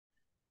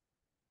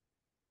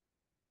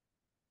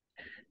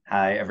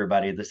Hi,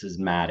 everybody. This is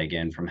Matt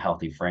again from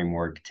Healthy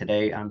Framework.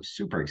 Today, I'm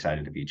super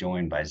excited to be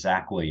joined by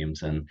Zack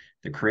Williamson,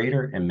 the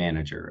creator and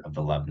manager of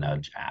the Love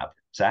Nudge app.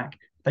 Zack,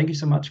 thank you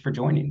so much for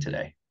joining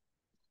today.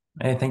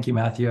 Hey, thank you,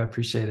 Matthew. I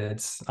appreciate it.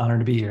 It's an honor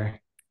to be here.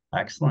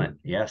 Excellent.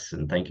 Yes,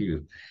 and thank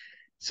you.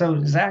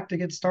 So, Zack, to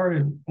get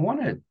started, I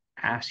want to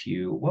ask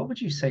you, what would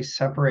you say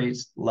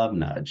separates Love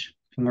Nudge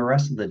from the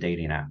rest of the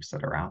dating apps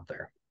that are out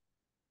there?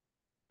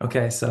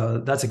 Okay, so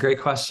that's a great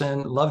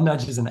question. Love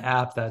Nudge is an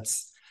app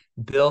that's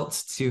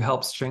built to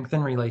help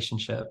strengthen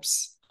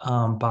relationships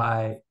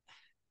by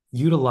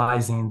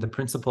utilizing the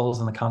principles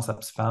and the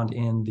concepts found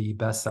in the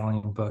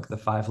best-selling book, The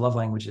Five Love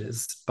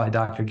Languages by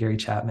Dr. Gary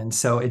Chapman.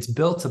 So it's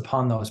built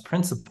upon those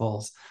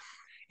principles,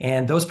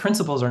 and those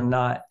principles are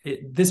not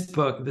this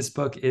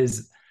book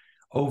is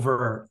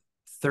over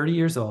 30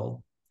 years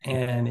old,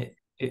 and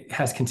it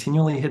has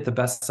continually hit the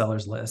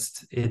bestsellers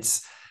list.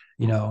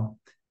 You know,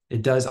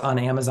 it does on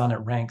Amazon, it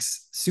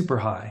ranks super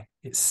high.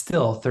 It's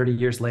still 30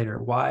 years later.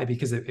 Why?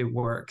 Because it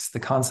works. The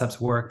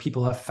concepts work.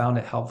 People have found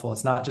it helpful.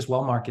 It's not just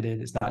well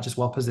marketed. It's not just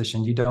well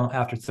positioned. You don't,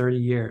 after 30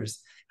 years,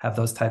 have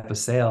those type of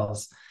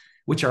sales,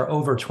 which are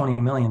over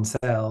 20 million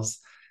sales,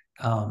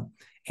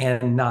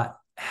 and not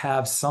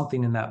have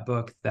something in that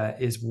book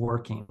that is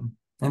working.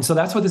 And so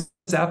that's what this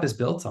app is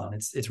built on.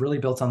 It's really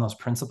built on those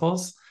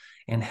principles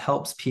and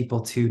helps people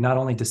to not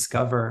only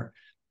discover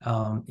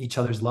each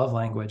other's love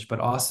language, but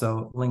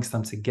also links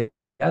them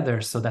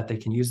together so that they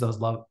can use those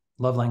love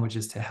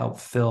languages to help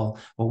fill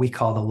what we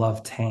call the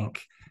love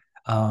tank,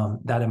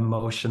 that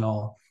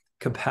emotional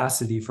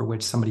capacity for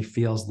which somebody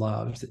feels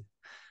loved.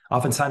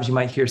 Oftentimes you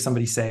might hear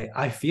somebody say,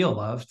 I feel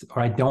loved,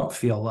 or I don't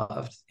feel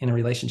loved in a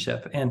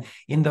relationship. And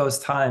in those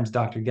times,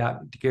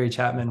 Gary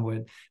Chapman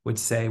would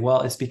say,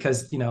 well, it's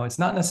because, it's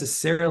not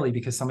necessarily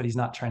because somebody's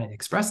not trying to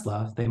express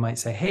love. They might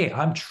say, hey,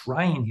 I'm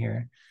trying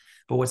here,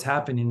 but what's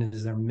happening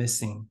is they're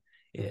missing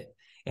it.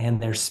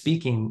 And they're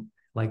speaking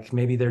like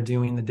maybe they're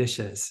doing the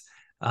dishes.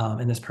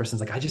 And this person's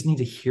like, I just need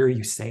to hear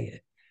you say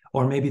it.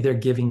 Or maybe they're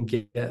giving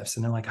gifts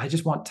and they're like, I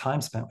just want time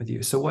spent with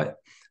you. So what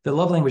the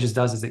love languages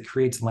does is it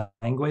creates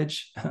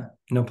language,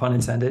 no pun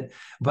intended,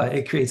 but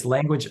it creates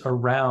language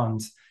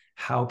around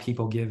how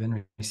people give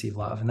and receive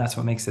love. And that's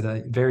what makes it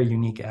a very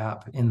unique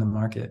app in the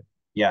market.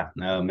 Yeah,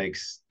 no, it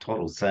makes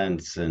total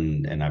sense.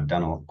 And I've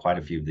done quite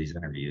a few of these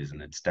interviews,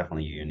 and it's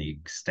definitely a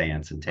unique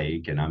stance and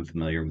take. And I'm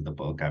familiar with the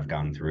book. I've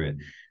gone through it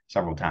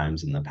several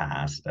times in the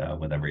past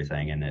with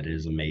everything. And it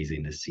is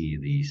amazing to see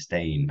the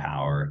staying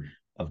power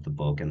of the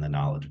book and the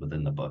knowledge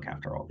within the book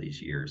after all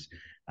these years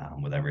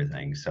with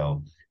everything.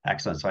 So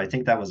excellent. So I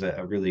think that was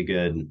a really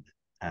good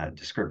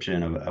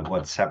description of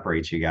what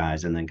separates you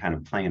guys. And then kind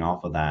of playing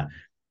off of that,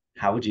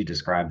 how would you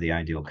describe the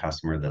ideal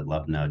customer that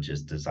Love Nudge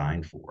is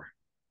designed for?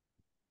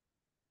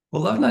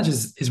 Well, Love Nudge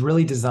is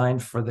really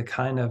designed for the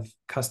kind of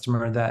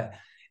customer that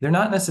they're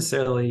not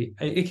necessarily,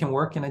 it can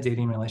work in a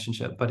dating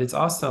relationship, but it's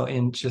also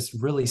in just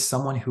really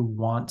someone who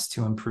wants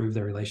to improve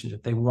their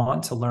relationship. They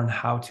want to learn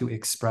how to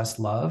express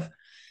love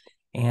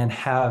and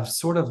have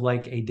sort of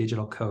like a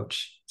digital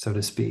coach, so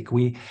to speak.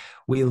 We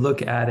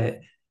look at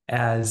it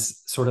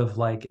as sort of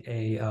like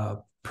a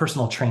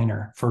personal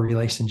trainer for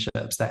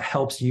relationships that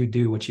helps you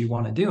do what you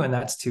want to do, and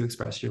that's to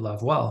express your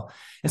love well.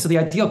 And so the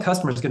ideal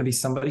customer is going to be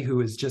somebody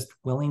who is just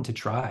willing to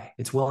try.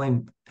 It's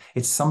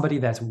somebody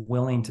that's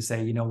willing to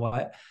say, you know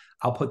what,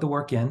 I'll put the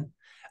work in,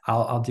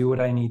 I'll do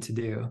what I need to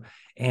do,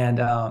 and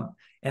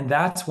and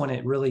that's when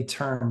it really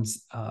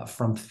turns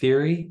from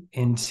theory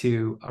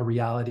into a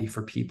reality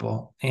for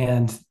people,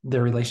 and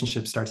their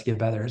relationships start to get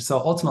better. So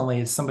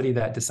ultimately, it's somebody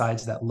that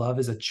decides that love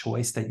is a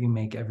choice that you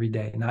make every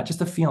day, not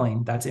just a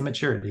feeling. That's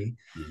immaturity.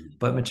 Mhm.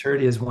 But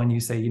maturity is when you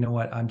say, you know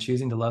what, I'm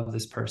choosing to love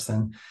this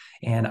person,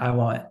 and I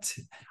want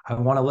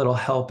a little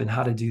help in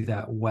how to do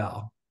that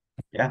well.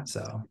 Yeah.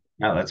 So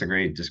No, that's a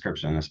great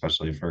description,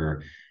 especially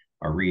for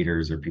our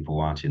readers or people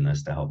watching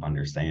this to help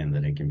understand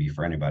that it can be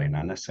for anybody,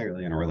 not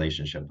necessarily in a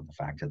relationship, but the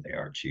fact that they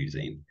are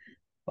choosing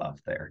love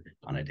there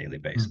on a daily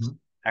basis. mhm.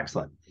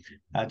 Excellent.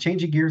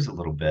 Changing gears a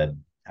little bit,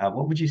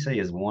 what would you say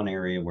is one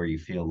area where you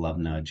feel Love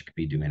Nudge could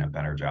be doing a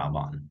better job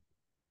on?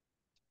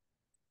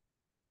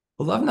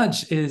 Well, Love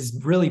Nudge is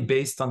really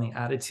based on the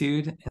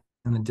attitude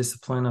and the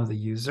discipline of the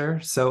user.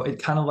 So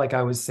it kind of, like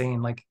I was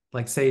saying, like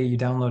say you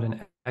download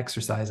an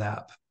exercise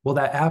app. Well,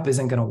 that app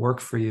isn't going to work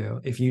for you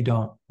if you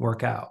don't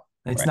work out.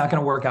 It's Right. not going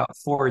to work out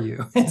for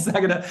you. It's not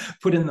going to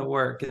put in the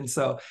work. And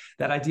so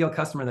that ideal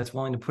customer that's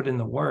willing to put in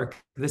the work,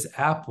 this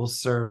app will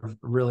serve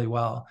really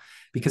well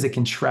because it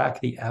can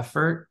track the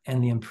effort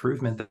and the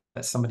improvement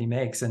that somebody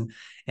makes.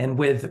 And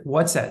with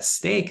what's at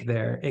stake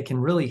there, it can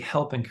really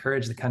help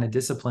encourage the kind of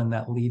discipline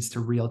that leads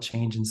to real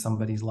change in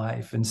somebody's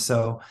life. And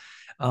so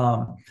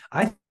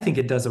I think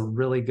it does a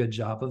really good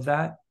job of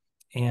that.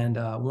 And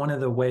one of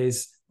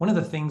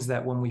the things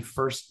that when we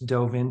first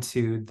dove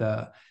into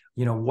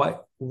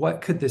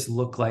what could this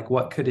look like?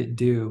 What could it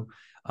do?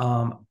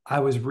 I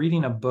was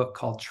reading a book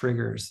called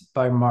Triggers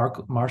by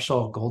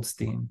Marshall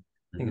Goldstein.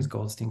 I think it's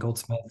Mhm.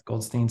 Goldsmith,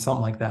 Goldstein,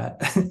 something like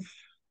that.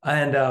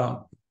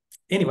 And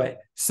anyway,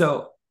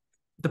 so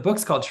the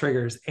book's called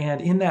Triggers.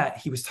 And in that,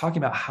 he was talking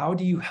about how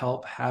do you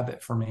help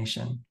habit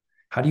formation?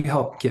 How do you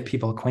help get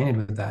people acquainted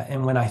with that?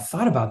 And when I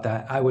thought about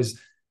that, I was,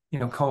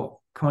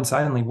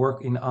 coincidentally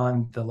working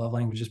on the Love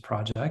Languages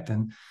project.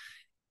 And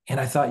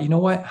I thought, you know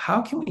what?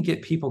 How can we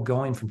get people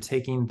going from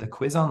taking the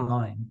quiz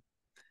online,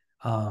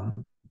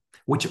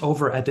 which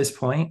over at this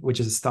point, which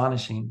is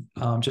astonishing,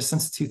 just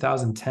since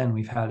 2010,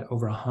 we've had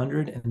over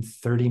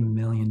 130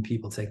 million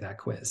people take that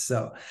quiz.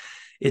 So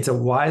it's a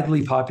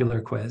widely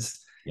popular quiz.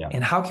 Yeah.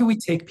 And how can we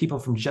take people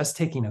from just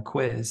taking a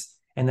quiz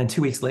and then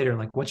 2 weeks later,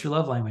 like, what's your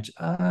love language?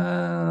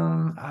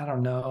 I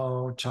don't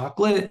know,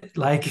 chocolate.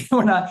 Like,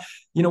 we're not,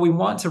 we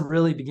want to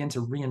really begin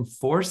to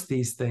reinforce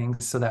these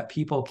things so that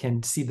people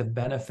can see the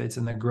benefits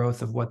and the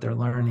growth of what they're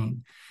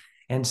learning.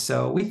 And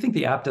so we think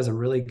the app does a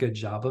really good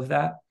job of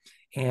that.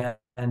 And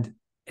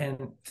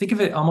think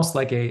of it almost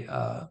like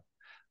a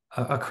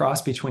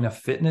cross between a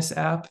fitness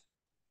app,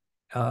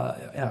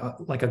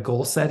 like a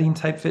goal setting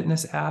type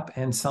fitness app,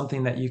 and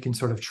something that you can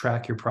sort of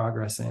track your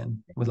progress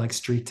in with like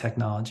streak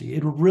technology.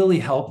 It will really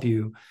help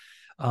you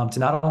to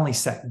not only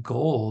set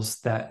goals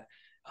that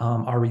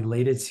are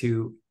related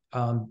to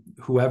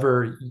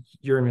whoever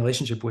you're in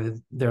relationship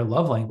with, their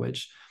love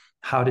language,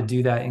 how to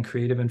do that in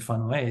creative and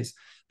fun ways,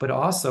 but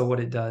also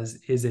what it does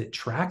is it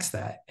tracks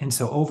that. And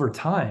so over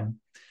time,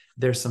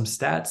 there's some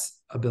stats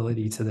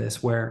ability to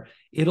this where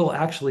it'll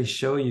actually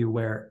show you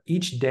where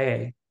each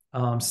day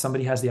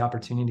somebody has the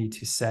opportunity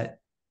to set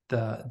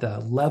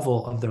the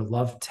level of their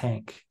love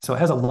tank. So it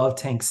has a love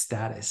tank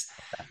status.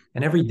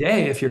 And every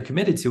day, if you're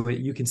committed to it,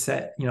 you can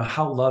set,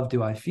 how loved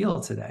do I feel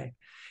today?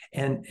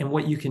 And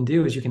what you can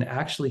do is you can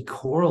actually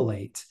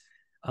correlate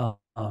the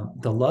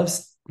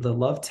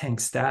love tank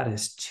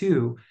status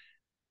to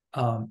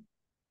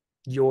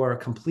your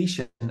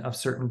completion of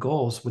certain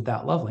goals with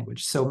that love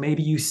language. So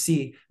maybe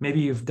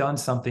you've done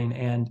something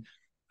and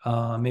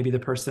maybe the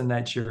person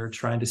that you're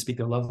trying to speak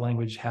their love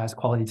language has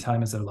quality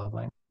time as their love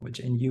language,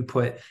 and you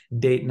put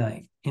date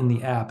night in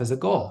the app as a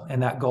goal,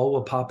 and that goal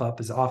will pop up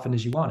as often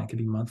as you want. It could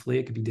be monthly,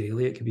 it could be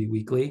daily, it could be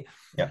weekly.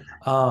 Yeah.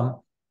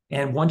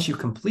 And once you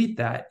complete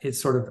that, it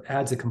sort of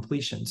adds a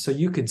completion. So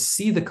you could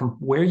see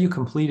where you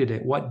completed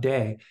it, what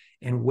day,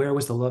 and where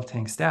was the love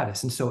tank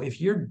status. And so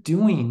if you're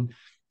doing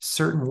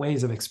certain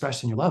ways of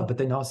expressing your love, but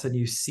then all of a sudden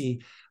you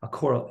see a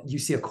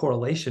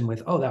correlation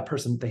with, oh, that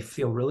person, they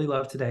feel really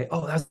loved today.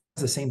 Oh, that's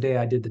the same day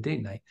I did the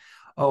date night.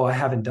 Oh, I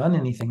haven't done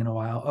anything in a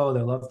while. Oh,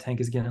 their love tank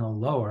is getting a little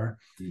lower.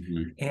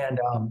 Mm-hmm. And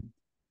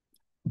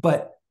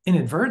but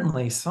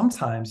inadvertently,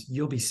 sometimes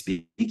you'll be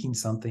speaking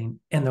something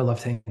and their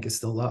love tank is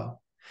still low.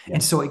 Yeah.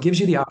 And so it gives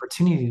you the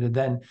opportunity to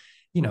then,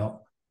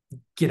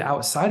 get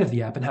outside of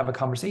the app and have a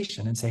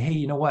conversation and say, hey,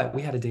 you know what?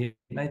 We had a date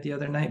night the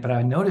other night, but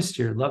I noticed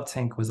your love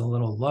tank was a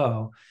little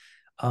low.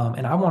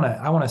 And I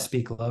want to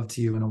speak love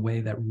to you in a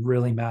way that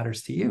really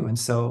matters to you. And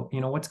so,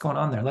 what's going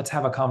on there? Let's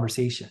have a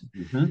conversation.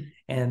 Mm-hmm.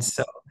 And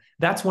so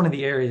that's one of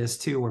the areas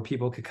too, where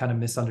people could kind of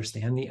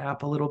misunderstand the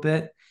app a little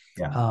bit.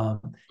 Yeah.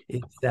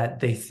 It's that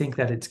they think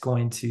that it's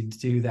going to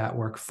do that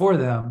work for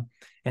them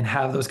and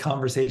have those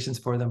conversations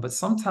for them. But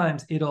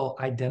sometimes it'll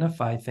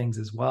identify things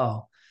as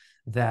well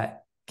that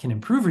can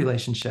improve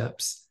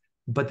relationships,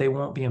 but they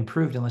won't be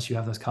improved unless you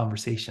have those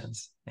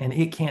conversations. And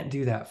it can't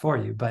do that for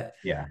you. But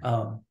yeah,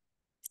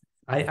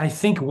 I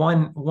think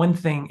one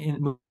thing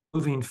in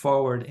moving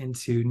forward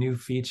into new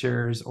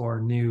features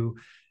or new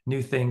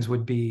things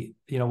would be,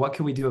 what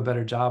can we do a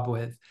better job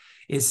with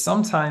is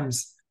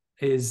sometimes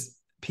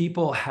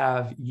people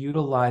have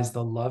utilized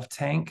the love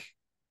tank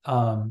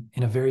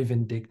in a very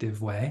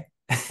vindictive way.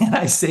 And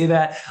I say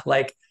that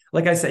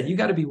like I said, you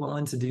got to be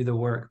willing to do the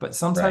work. But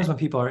sometimes when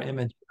people are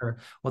immature,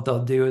 what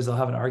they'll do is they'll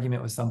have an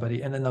argument with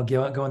somebody and then they'll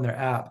go in their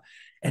app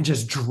and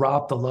just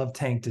drop the love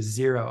tank to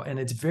 0. And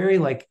it's very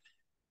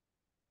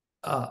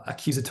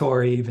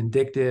accusatory,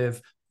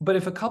 vindictive. But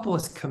if a couple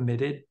is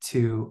committed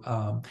to,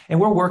 and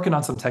we're working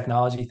on some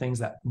technology things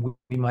that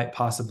we might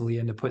possibly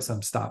end to put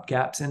some stop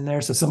gaps in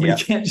there. So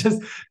somebody can't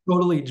just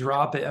totally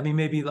drop it. I mean,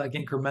 maybe like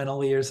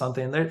incrementally or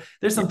something.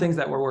 There's some things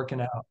that we're working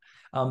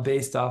out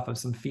based off of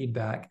some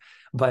feedback.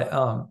 But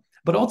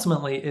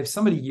ultimately, if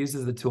somebody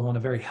uses the tool in a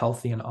very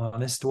healthy and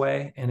honest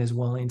way and is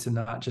willing to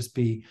not just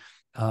be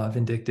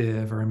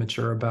vindictive or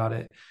immature about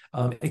it,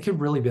 it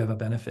could really be of a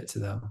benefit to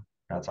them.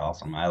 That's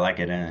awesome. I like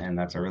it. And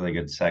that's a really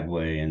good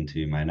segue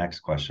into my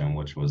next question,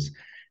 which was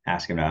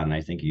asking about, and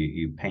I think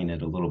you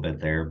painted a little bit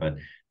there, but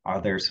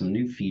are there some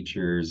new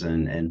features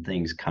and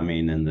things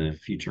coming in the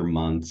future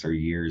months or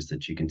years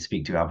that you can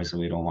speak to? Obviously,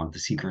 we don't want the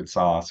secret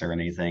sauce or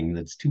anything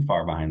that's too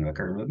far behind the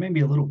curve, but maybe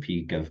a little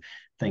peek of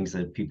things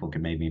that people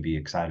could maybe be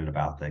excited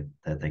about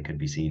that they could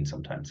be seeing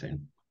sometime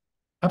soon.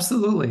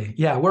 Absolutely.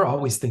 Yeah, we're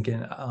always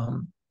thinking.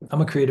 I'm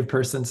a creative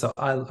person, so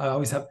I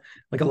always have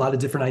like a lot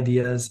of different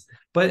ideas.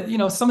 But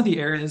some of the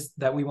areas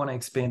that we want to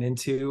expand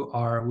into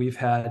are we've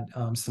had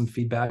some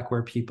feedback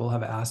where people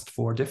have asked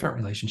for different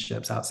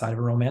relationships outside of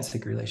a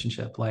romantic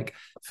relationship, like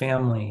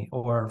family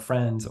or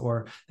friends,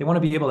 or they want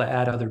to be able to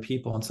add other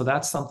people. And so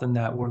that's something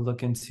that we're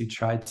looking to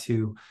try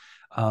to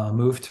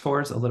move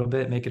towards a little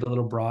bit, make it a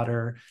little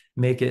broader,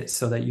 make it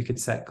so that you could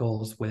set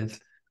goals with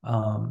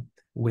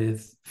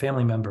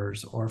family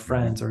members or Mhm.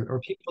 friends or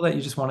people that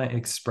you just want to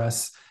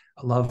express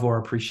love or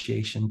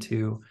appreciation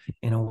to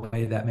in a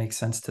way that makes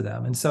sense to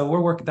them. And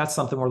so that's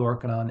something we're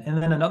working on.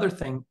 And then another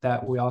thing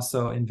that we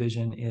also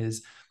envision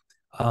is,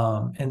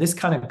 and this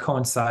kind of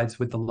coincides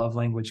with the love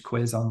language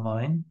quiz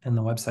online and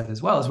the website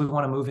as well, is we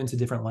want to move into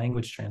different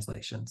language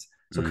translations.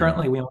 So Mm.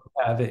 currently we only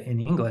have it in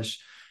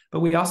English, but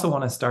we also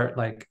want to start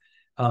like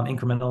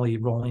incrementally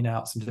rolling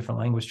out some different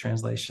language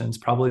translations,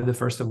 probably the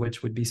first of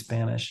which would be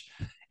Spanish,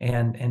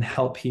 and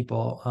help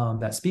people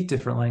that speak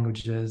different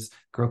languages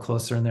grow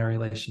closer in their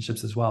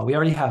relationships as well. We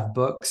already have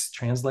books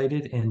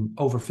translated in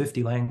over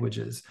 50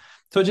 languages.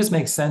 So it just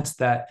makes sense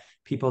that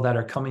people that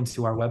are coming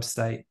to our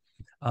website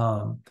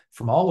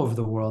from all over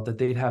the world, that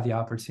they'd have the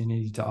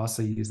opportunity to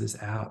also use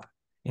this app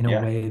in a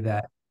Yeah. way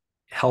that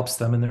helps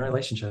them in their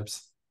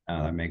relationships.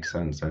 That makes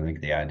sense. I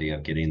think the idea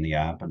of getting the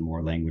app in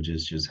more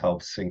languages just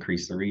helps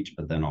increase the reach,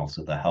 but then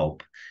also the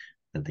help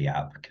that the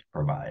app can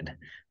provide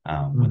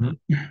with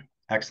Mm-hmm. it.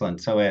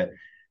 Excellent. So,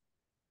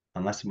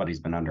 unless somebody's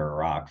been under a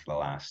rock for the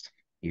last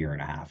year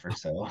and a half or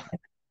so,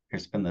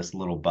 there's been this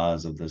little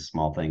buzz of this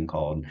small thing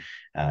called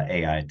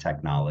AI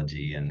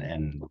technology, and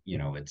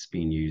it's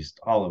being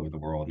used all over the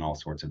world in all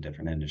sorts of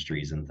different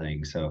industries and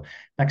things. So,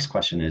 next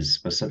question is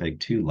specific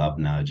to Love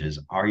Nudges.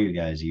 Are you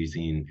guys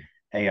using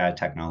AI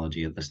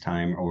technology at this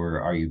time,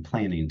 or are you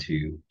planning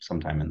to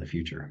sometime in the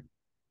future?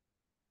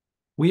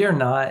 We are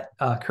not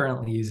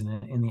currently using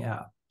it in the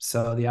app.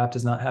 So the app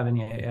does not have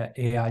any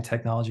AI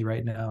technology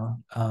right now.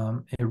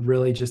 It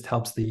really just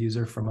helps the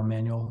user from a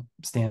manual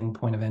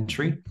standpoint of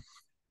entry,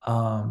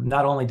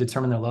 not only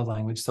determine their love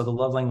language. So the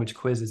love language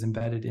quiz is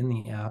embedded in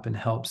the app and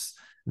helps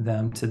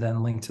them to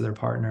then link to their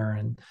partner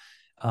and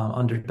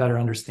better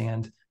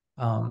understand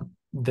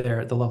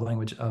the love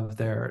language of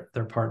their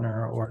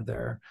partner or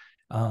their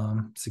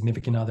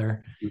significant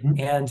other. Mhm.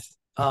 And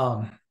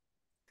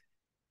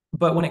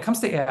but when it comes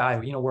to AI,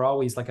 we're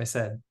always, like I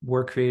said,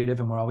 we're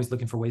creative and we're always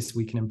looking for ways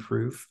we can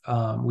improve.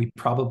 We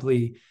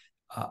probably,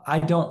 I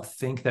don't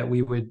think that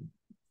we would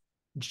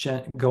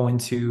go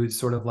into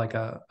sort of like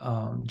a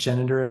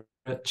genitor,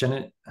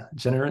 gener,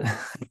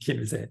 I can't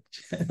even say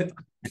it,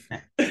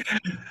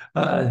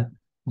 uh,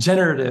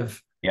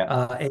 generative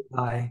Yeah.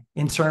 AI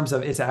in terms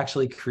of it's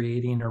actually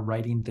creating or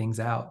writing things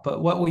out.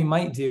 But what we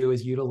might do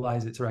is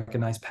utilize it to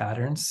recognize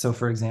patterns. So,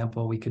 for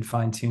example, we could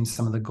fine tune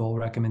some of the goal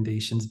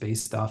recommendations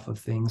based off of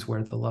things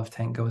where the love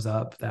tank goes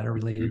up that are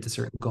related to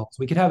certain goals.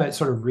 We could have it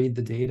sort of read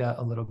the data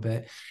a little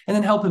bit and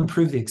then help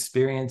improve the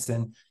experience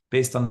and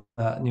based on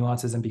the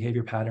nuances and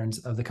behavior patterns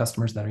of the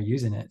customers that are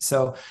using it.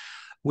 So,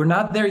 we're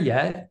not there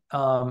yet,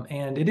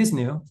 and it is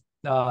new.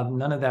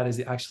 None of that is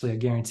actually a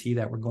guarantee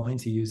that we're going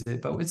to use it,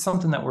 but it's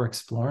something that we're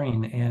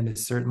exploring, and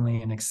it's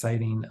certainly an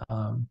exciting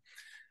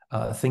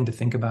thing to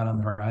think about on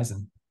the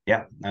horizon.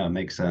 Yeah, no, it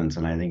makes sense.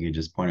 And I think you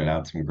just pointed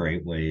out some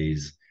great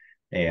ways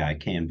AI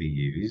can be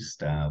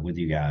used with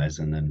you guys.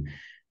 And then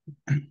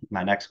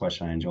my next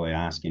question I enjoy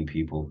asking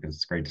people because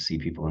it's great to see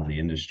people in the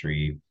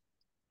industry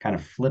kind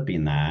of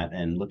flipping that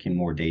and looking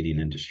more dating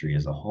industry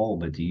as a whole.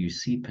 But do you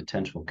see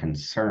potential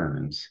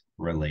concerns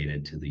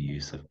related to the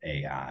use of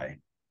AI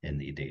in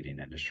the dating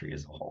industry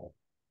as a whole?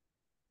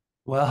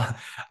 Well,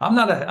 I'm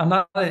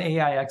not an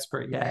AI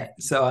expert yet.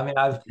 So I mean,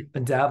 I've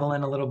been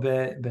dabbling a little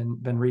bit, been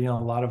reading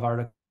a lot of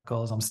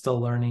articles. I'm still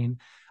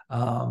learning.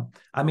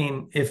 I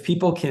mean, if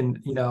people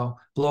can,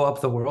 blow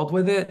up the world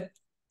with it,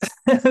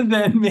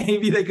 then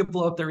maybe they could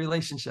blow up their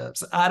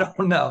relationships. I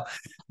don't know.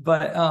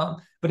 But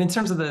in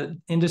terms of the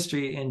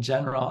industry in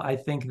general, I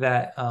think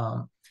that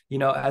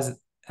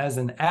as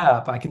an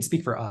app, I can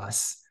speak for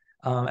us.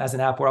 As an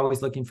app, we're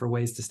always looking for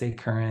ways to stay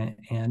current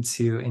and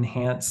to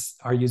enhance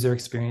our user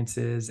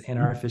experiences and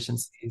our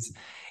efficiencies.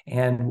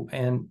 And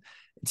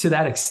to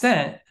that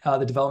extent,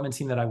 the development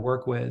team that I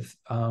work with,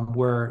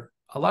 we're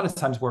a lot of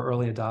times we're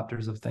early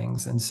adopters of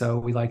things, and so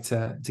we like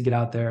to get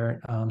out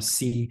there,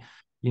 see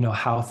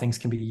how things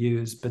can be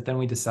used, but then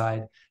we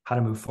decide how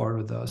to move forward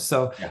with those.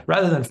 So Yeah.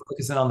 rather than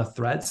focusing on the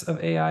threats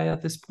of AI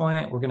at this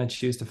point, we're going to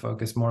choose to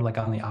focus more like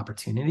on the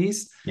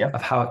opportunities Yep.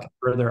 of how it can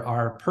further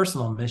our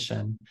personal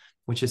mission,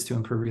 which is to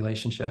improve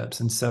relationships.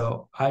 And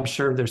so I'm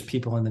sure there's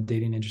people in the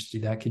dating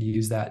industry that could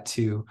use that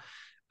to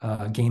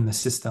game the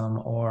system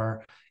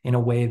or in a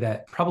way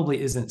that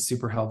probably isn't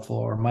super helpful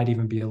or might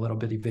even be a little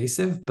bit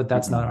evasive, but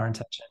that's not Mhm. our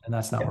intention and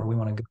that's not Yeah. where we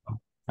want to go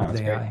Oh, with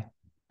that's great. AI.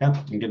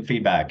 Yeah, good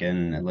feedback.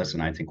 And listen,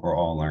 I think we're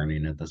all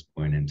learning at this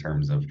point in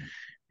terms of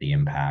the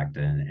impact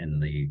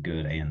and the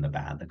good and the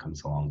bad that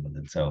comes along with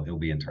it. So it'll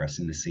be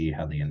interesting to see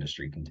how the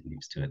industry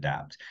continues to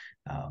adapt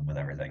with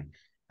everything.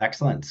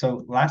 Excellent.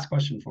 So last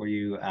question for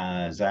you,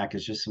 Zach,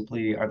 is just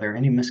simply, are there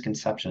any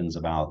misconceptions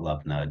about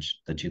Love Nudge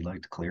that you'd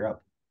like to clear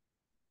up?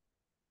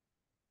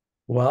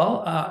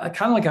 Well,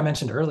 kind of like I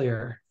mentioned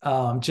earlier,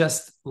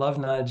 just love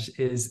nudge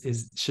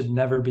is should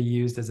never be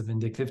used as a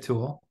vindictive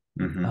tool.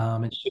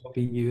 Hmm. It shouldn't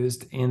be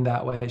used in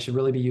that way. It should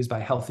really be used by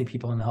healthy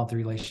people in a healthy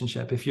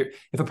relationship.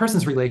 If a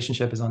person's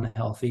relationship is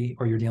unhealthy,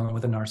 or you're dealing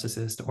with a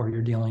narcissist, or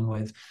you're dealing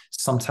with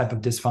some type of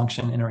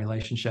dysfunction in a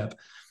relationship,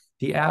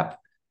 the app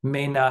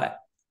may not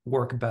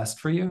work best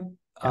for you.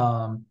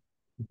 Yeah.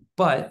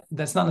 But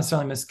that's not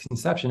necessarily a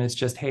misconception. It's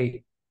just,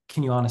 hey,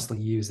 can you honestly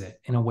use it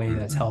in a way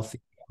that's Hmm.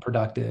 healthy,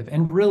 productive,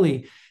 and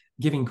really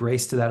giving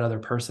grace to that other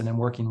person and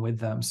working with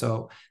them?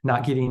 So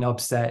not getting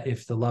upset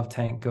if the love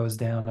tank goes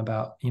down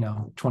about,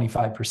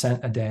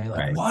 25% a day, like,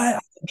 Right. what?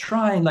 I'm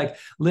trying, like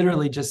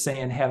literally just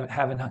saying,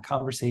 having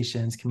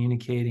conversations,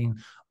 communicating,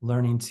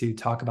 learning to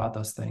talk about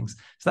those things.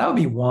 So that would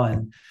be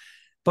one.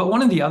 But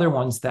one of the other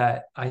ones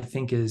that I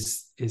think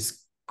is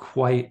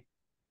quite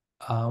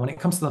when it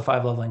comes to the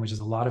five love languages,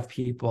 a lot of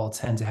people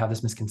tend to have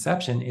this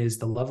misconception is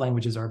the love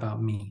languages are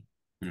about me.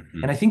 And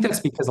Hmm. I think that's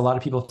because a lot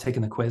of people have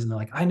taken the quiz and they're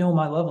like, I know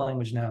my love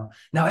language now.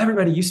 Now,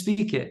 everybody, you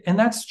speak it. And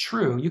that's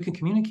true. You can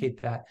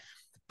communicate that.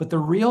 But the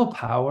real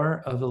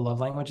power of the love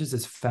languages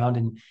is found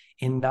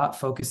in not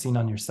focusing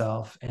on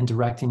yourself and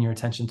directing your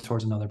attention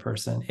towards another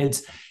person.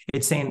 It's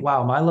saying,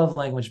 wow, my love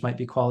language might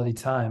be quality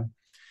time,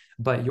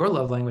 but your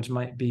love language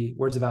might be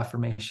words of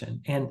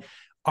affirmation. And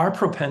our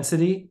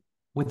propensity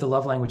with the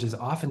love language is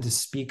often to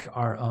speak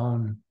our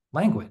own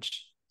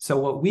language. So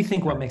what we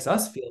think what Right. makes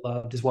us feel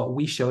loved is what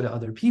we show to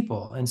other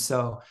people. And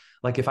so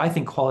like if I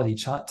think quality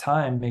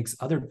time makes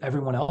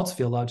everyone else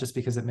feel loved just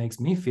because it makes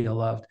me feel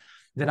loved,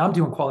 then I'm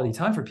doing quality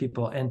time for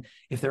people. And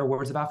if they're a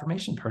words of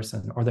affirmation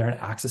person, or they're an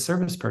acts of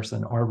service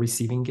person, or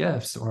receiving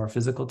gifts, or a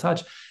physical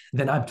touch,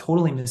 then I'm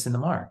totally missing the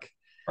mark.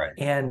 Right.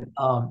 And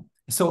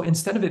so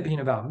instead of it being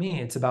about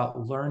me, it's about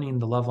learning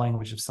the love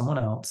language of someone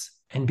else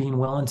and being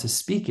willing to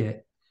speak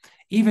it,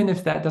 even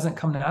if that doesn't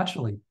come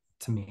naturally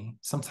to me.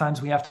 Sometimes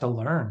we have to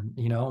learn,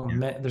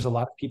 Yeah. there's a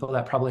lot of people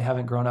that probably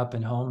haven't grown up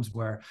in homes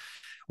where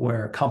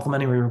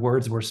complimentary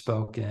words were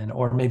spoken,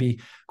 or maybe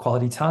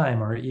quality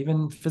time, or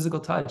even physical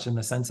touch in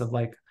the sense of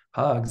like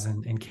hugs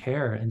and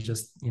care and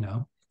just,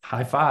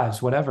 high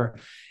fives, whatever.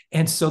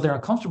 And so they're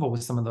uncomfortable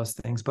with some of those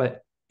things.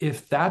 But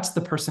if that's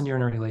the person you're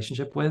in a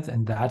relationship with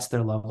and that's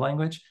their love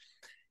language,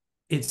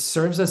 it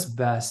serves us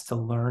best to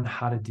learn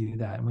how to do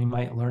that. And we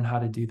might learn how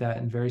to do that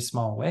in very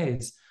small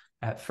ways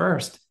at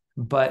first.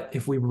 But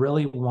if we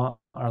really want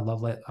our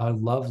love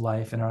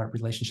life and our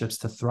relationships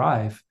to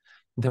thrive,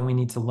 then we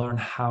need to learn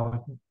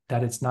how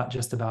that it's not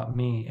just about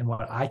me and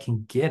what I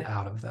can get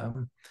out of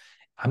them.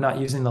 I'm not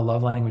using the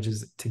love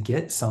languages to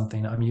get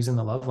something. I'm using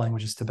the love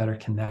languages to better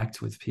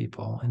connect with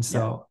people. And Yeah.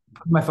 so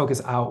putting my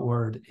focus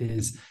outward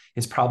is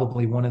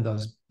probably one of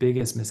those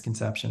biggest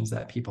misconceptions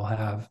that people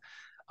have.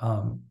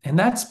 And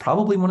that's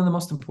probably one of the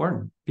most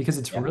important, because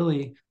it's Yeah.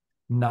 really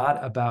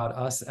not about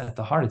us at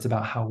the heart. It's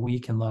about how we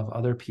can love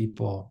other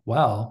people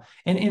well.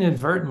 And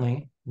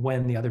inadvertently,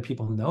 when the other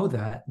people know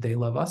that, they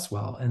love us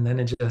well. And then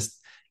it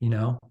just,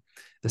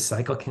 the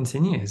cycle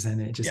continues and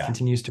it just Yeah.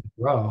 continues to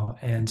grow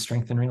and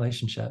strengthen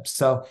relationships.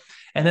 So,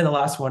 and then the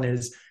last one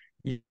is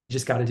you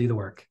just got to do the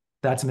work.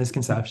 That's a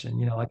misconception.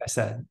 Like I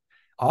said,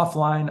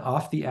 offline,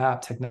 off the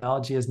app,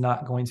 technology is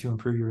not going to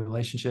improve your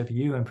relationship.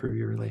 You improve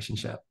your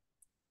relationship.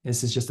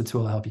 This is just a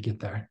tool to help you get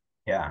there.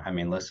 Yeah, I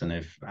mean, listen,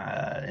 if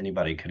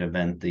anybody could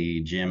invent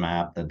the gym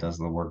app that does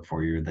the work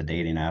for you, the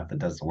dating app that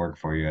does the work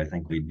for you, I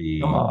think we'd Come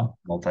be on.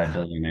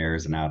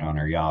 multi-billionaires and out on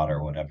our yacht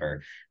or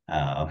whatever.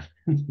 Uh,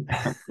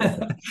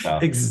 so,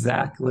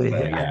 Exactly. so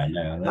yeah,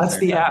 no, those That's are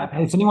the definitely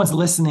app. If anyone's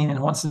listening and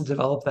wants to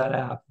develop that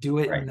app, do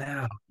it right.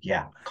 now.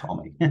 Yeah,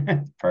 call me.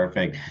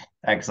 Perfect.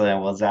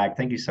 Excellent. Well, Zach,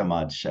 thank you so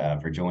much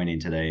for joining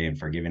today and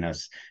for giving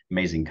us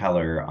amazing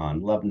color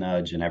on Love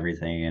Nudge and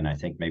everything. And I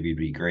think maybe it'd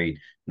be great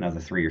another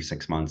 3 or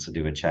 6 months to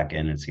do a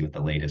check-in and see what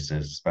the latest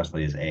is,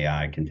 especially as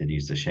AI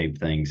continues to shape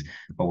things.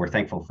 But we're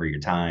thankful for your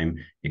time,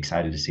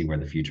 excited to see where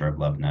the future of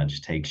Love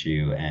Nudge takes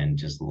you, and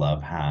just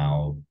love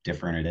how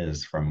different it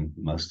is from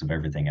most of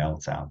everything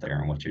else out there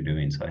and what you're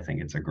doing. So I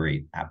think it's a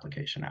great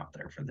application out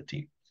there for the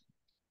team.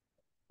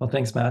 Well,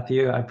 thanks,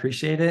 Matthew. I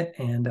appreciate it.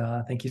 And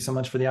thank you so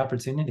much for the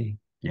opportunity.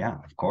 Yeah,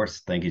 of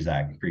course. Thank you,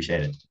 Zach.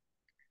 Appreciate it.